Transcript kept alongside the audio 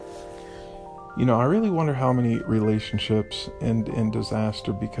I really wonder how many relationships end in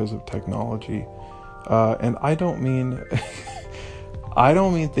disaster because of technology. And I don't mean I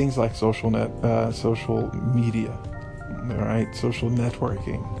don't mean things like social media, all right, social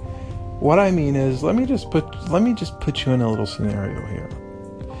networking. What I mean is, let me just put you in a little scenario here.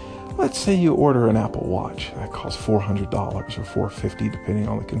 Let's say you order an Apple Watch that costs $400 or $450 depending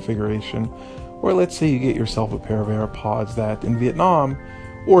on the configuration, or let's say you get yourself a pair of AirPods that in Vietnam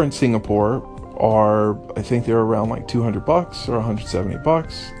or in Singapore are, I think they're around like $200 or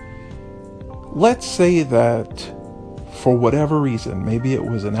 $170. Let's say that for whatever reason, maybe it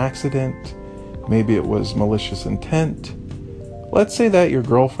was an accident, maybe it was malicious intent. Let's say that your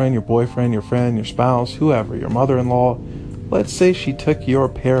girlfriend, your boyfriend, your friend, your spouse, whoever, your mother-in-law, let's say she took your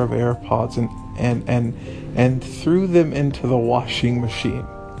pair of AirPods and threw them into the washing machine.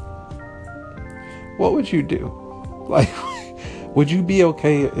 What would you do? Like, would you be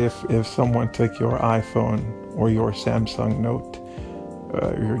okay if someone took your iPhone or your Samsung Note,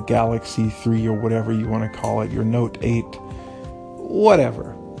 your Galaxy 3 or whatever you want to call it, your Note 8,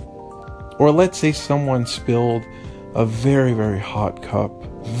 whatever? Or let's say someone spilled a very, very hot cup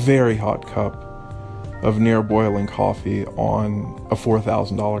of near boiling coffee on a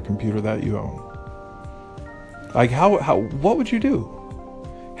 $4,000 computer that you own. Like, what would you do?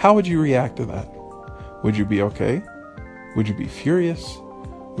 How would you react to that? Would you be okay? Would you be furious?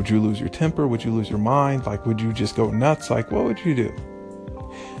 Would you lose your temper? Would you lose your mind? Like, would you just go nuts? Like, what would you do?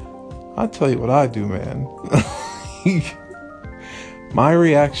 I'll tell you what I do, man. My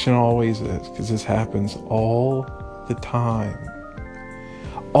reaction always is, because this happens all the time.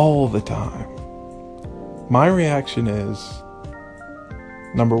 All the time. My reaction is,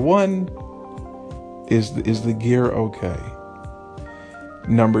 number one, is the gear okay?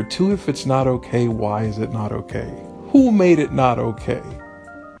 Number two, if it's not okay, why is it not okay? Who made it not okay?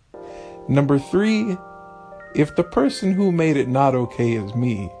 Number three, if the person who made it not okay is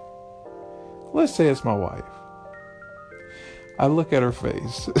me, let's say it's my wife. I look at her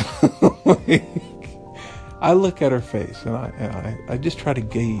face. I look at her face and I just try to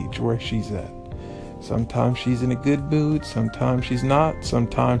gauge where she's at. Sometimes she's in a good mood, sometimes she's not.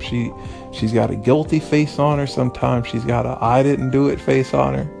 Sometimes she's got a guilty face on her, sometimes she's got a I didn't do it face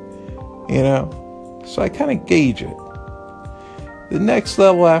on her. So I kind of gauge it. The next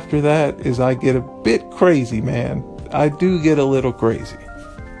level after that is I get a bit crazy, man. I do get a little crazy.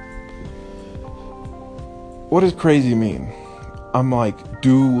 What does crazy mean? I'm like,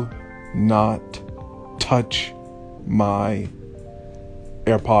 do not touch my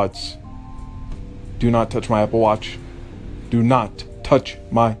AirPods. Do not touch my Apple Watch. Do not touch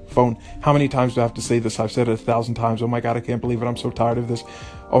my phone. How many times do I have to say this? I've said it 1,000 times. Oh my God, I can't believe it. I'm so tired of this.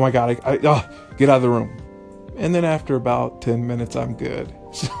 Oh my God, get out of the room. And then after about 10 minutes, I'm good.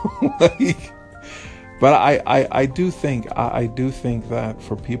 So but I do think that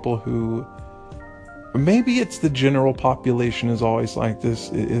for people who, maybe it's the general population is always like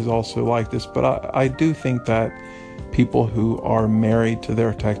this, is also like this, but I do think that people who are married to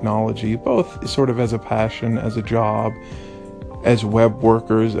their technology, both sort of as a passion, as a job, as web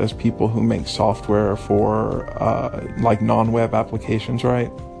workers, as people who make software for like non-web applications, right?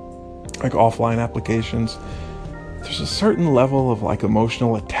 Like offline applications. There's a certain level of like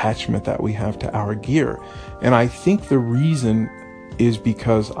emotional attachment that we have to our gear. And I think the reason is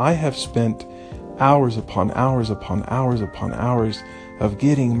because I have spent hours upon hours upon hours upon hours of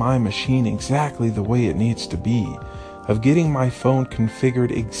getting my machine exactly the way it needs to be, of getting my phone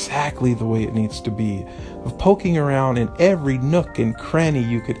configured exactly the way it needs to be, of poking around in every nook and cranny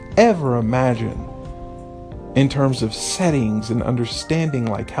you could ever imagine in terms of settings and understanding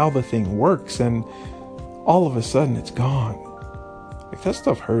like how the thing works, and all of a sudden it's gone. Like, that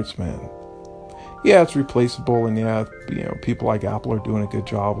stuff hurts, man. Yeah, it's replaceable, and yeah, people like Apple are doing a good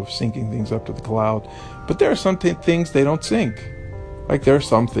job of syncing things up to the cloud, but there are some things they don't sync. Like, there are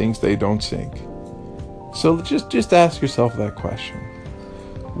some things they don't sync. So just ask yourself that question.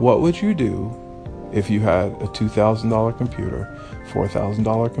 What would you do if you had a $2,000 computer,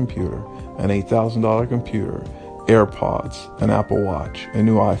 $4,000 computer, an $8,000 computer, AirPods, an Apple Watch, a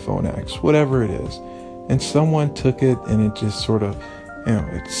new iPhone X, whatever it is, and someone took it and it just sort of,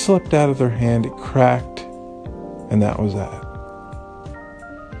 it slipped out of their hand, it cracked, and that was that.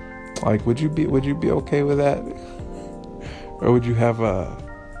 Like, would you be okay with that? Or would you have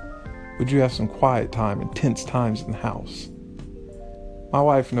some quiet time and tense times in the house? My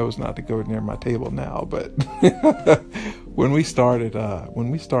wife knows not to go near my table now, but when we started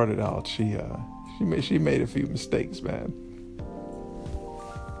out, she made a few mistakes, man.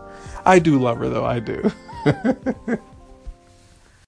 I do love her though, I do.